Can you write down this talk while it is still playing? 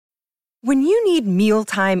When you need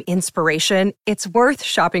mealtime inspiration, it's worth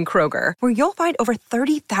shopping Kroger, where you'll find over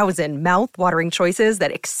 30,000 mouth-watering choices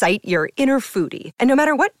that excite your inner foodie. And no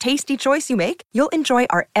matter what tasty choice you make, you'll enjoy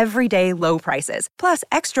our everyday low prices, plus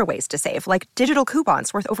extra ways to save, like digital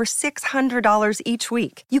coupons worth over $600 each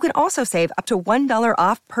week. You can also save up to $1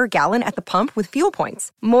 off per gallon at the pump with fuel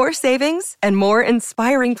points. More savings and more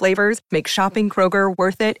inspiring flavors make shopping Kroger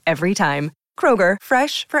worth it every time. Kroger,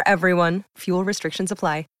 fresh for everyone. Fuel restrictions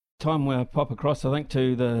apply. Time we'll pop across, I think,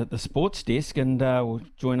 to the sports desk, and we'll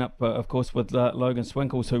join up, of course, with Logan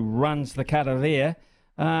Swinkles, who runs the cutter there.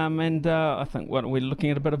 I think we're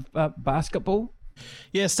looking at a bit of basketball.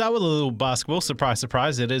 Yeah, start with a little basketball. Surprise,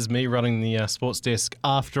 surprise. It is me running the sports desk.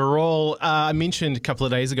 After all, I mentioned a couple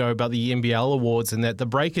of days ago about the NBL awards and that the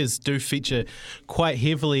Breakers do feature quite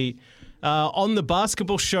heavily on the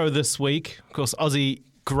basketball show this week. Of course, Aussie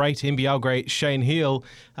NBL great Shane Heal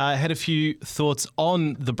had a few thoughts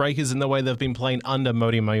on the Breakers and the way they've been playing under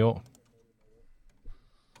Mody Maor.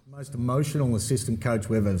 Most emotional assistant coach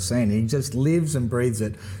we've ever seen. He just lives and breathes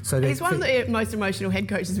it. So he's one of the most emotional head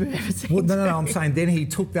coaches we've ever seen. Well, no, I'm saying then he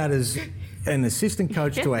took that as an assistant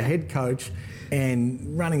coach to a head coach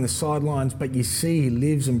and running the sidelines, but you see he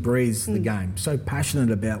lives and breathes the game. So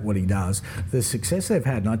passionate about what he does. The success they've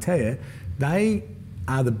had, and I tell you, they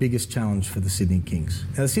are the biggest challenge for the Sydney Kings.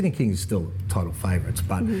 Now, the Sydney Kings are still title favourites,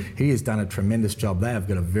 but he has done a tremendous job. They have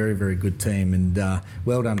got a very, very good team, and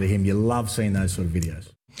well done to him. You love seeing those sort of videos.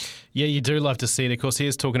 Yeah, you do love to see it. Of course, he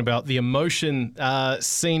is talking about the emotion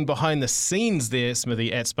seen behind the scenes there,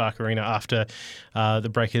 Smithy, at Spark Arena after the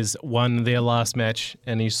Breakers won their last match,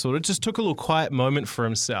 and he sort of just took a little quiet moment for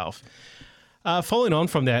himself. Following on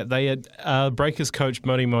from that, they had Breakers coach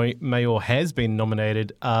Mody Maor has been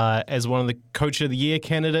nominated as one of the Coach of the Year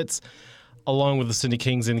candidates, along with the Sydney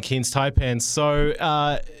Kings and Cairns Taipans.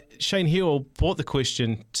 So Shane Heal brought the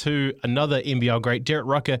question to another NBL great, Derek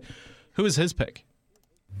Rucker. Who is his pick?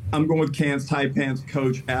 I'm going with Cairns Taipans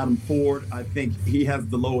coach Adam Ford. I think he has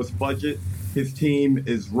the lowest budget. His team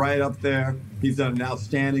is right up there. He's done an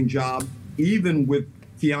outstanding job, even with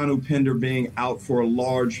Keanu Pinder being out for a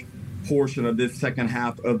large portion of this second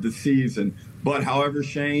half of the season. But however,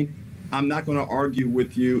 Shane, I'm not going to argue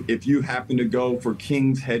with you if you happen to go for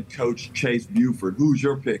Kings head coach Chase Buford. Who's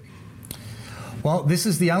your pick? Well, this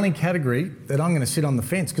is the only category that I'm going to sit on the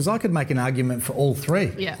fence, because I could make an argument for all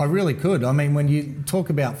three. Yeah. I really could. I mean, when you talk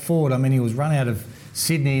about Ford, I mean, he was run out of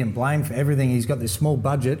Sydney and blamed for everything. He's got this small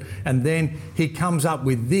budget, and then he comes up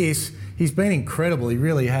with this. He's been incredible, he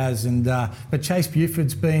really has. And but Chase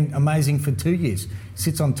Buford's been amazing for 2 years.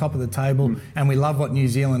 Sits on top of the table, and we love what New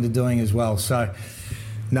Zealand are doing as well. So,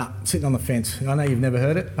 sitting on the fence. I know you've never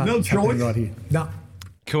heard it, but no it's choice right here. No.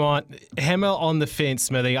 Come on, hammer on the fence,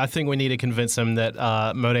 Smithy. I think we need to convince him that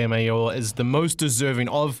Mody Maor is the most deserving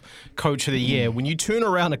of Coach of the Year. When you turn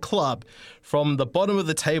around a club from the bottom of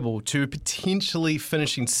the table to potentially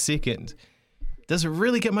finishing second, does it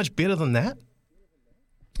really get much better than that?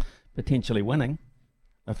 Potentially winning.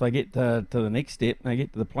 If they get to the next step, they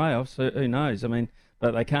get to the playoffs, who knows? I mean,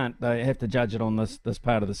 but they can't. They have to judge it on this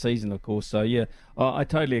part of the season, of course. So yeah, I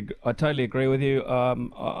totally agree with you.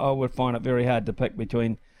 I would find it very hard to pick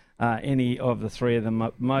between any of the three of them.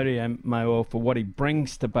 Mody Maor, for what he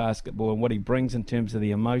brings to basketball and what he brings in terms of the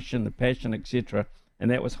emotion, the passion, etc. And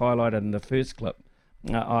that was highlighted in the first clip.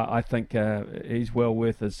 I think he's well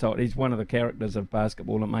worth his salt. He's one of the characters of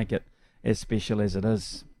basketball that make it as special as it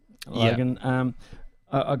is. Logan. Yeah.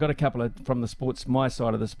 I got a couple of, from my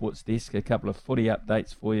side of the sports desk, a couple of footy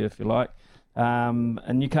updates for you, if you like. And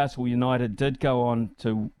Newcastle United did go on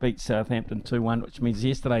to beat Southampton 2-1, which means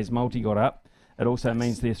yesterday's multi got up. It also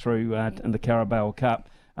means they're through in the Carabao Cup.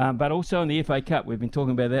 But also in the FA Cup, we've been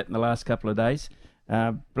talking about that in the last couple of days.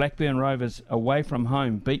 Blackburn Rovers, away from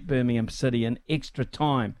home, beat Birmingham City in extra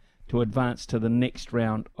time to advance to the next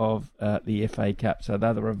round of the FA Cup. So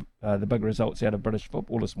they're the big results out of British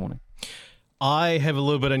football this morning. I have a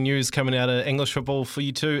little bit of news coming out of English football for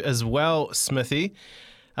you too as well, Smithy.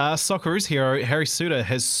 Socceroos hero Harry Souttar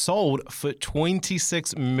has sold for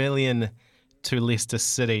 $26 million to Leicester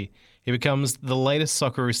City. He becomes the latest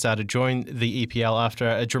Socceroos star to join the EPL after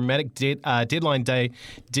a dramatic deadline day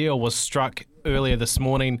deal was struck earlier this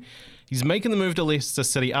morning. He's making the move to Leicester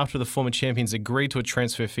City after the former champions agreed to a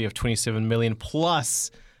transfer fee of $27 million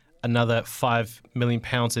plus another £5 million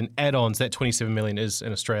in add-ons. That $27 million is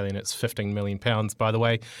in Australian. It's £15 million, by the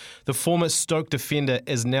way. The former Stoke defender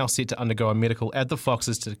is now set to undergo a medical at the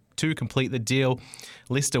Foxes to complete the deal.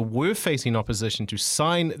 Leicester were facing opposition to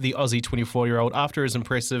sign the Aussie 24-year-old after his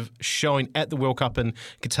impressive showing at the World Cup in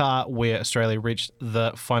Qatar, where Australia reached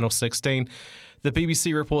the final 16. The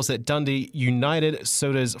BBC reports that Dundee United,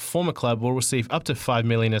 Souta's former club, will receive up to $5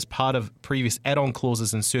 million as part of previous add-on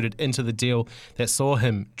clauses inserted into the deal that saw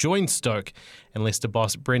him join Stoke. And Leicester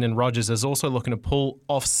boss Brendan Rodgers is also looking to pull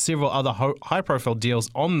off several other high-profile deals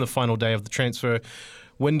on the final day of the transfer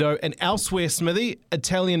window. And elsewhere, Smithy,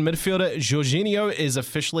 Italian midfielder Jorginho is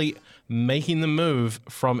officially making the move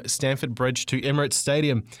from Stamford Bridge to Emirates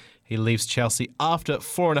Stadium. He leaves Chelsea after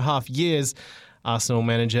 4.5 years. Arsenal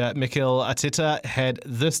manager Mikel Arteta had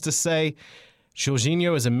this to say: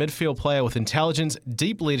 Jorginho is a midfield player with intelligence,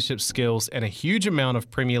 deep leadership skills, and a huge amount of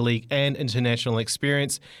Premier League and international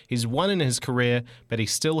experience. He's won in his career, but he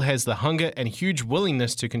still has the hunger and huge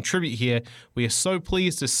willingness to contribute here. We are so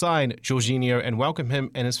pleased to sign Jorginho and welcome him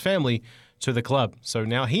and his family to the club. So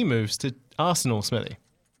now he moves to Arsenal, Smithy.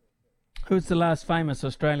 Who's the last famous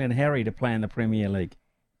Australian Harry to play in the Premier League?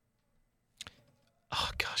 Oh,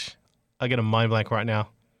 gosh. I get a mind blank right now.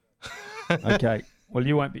 Okay. Well,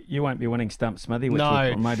 you won't be winning Stump Smithy, which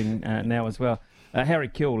we're promoting now as well. Harry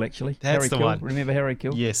Kill, actually. That's Harry the Kill. one. Remember Harry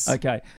Kill? Yes. Okay.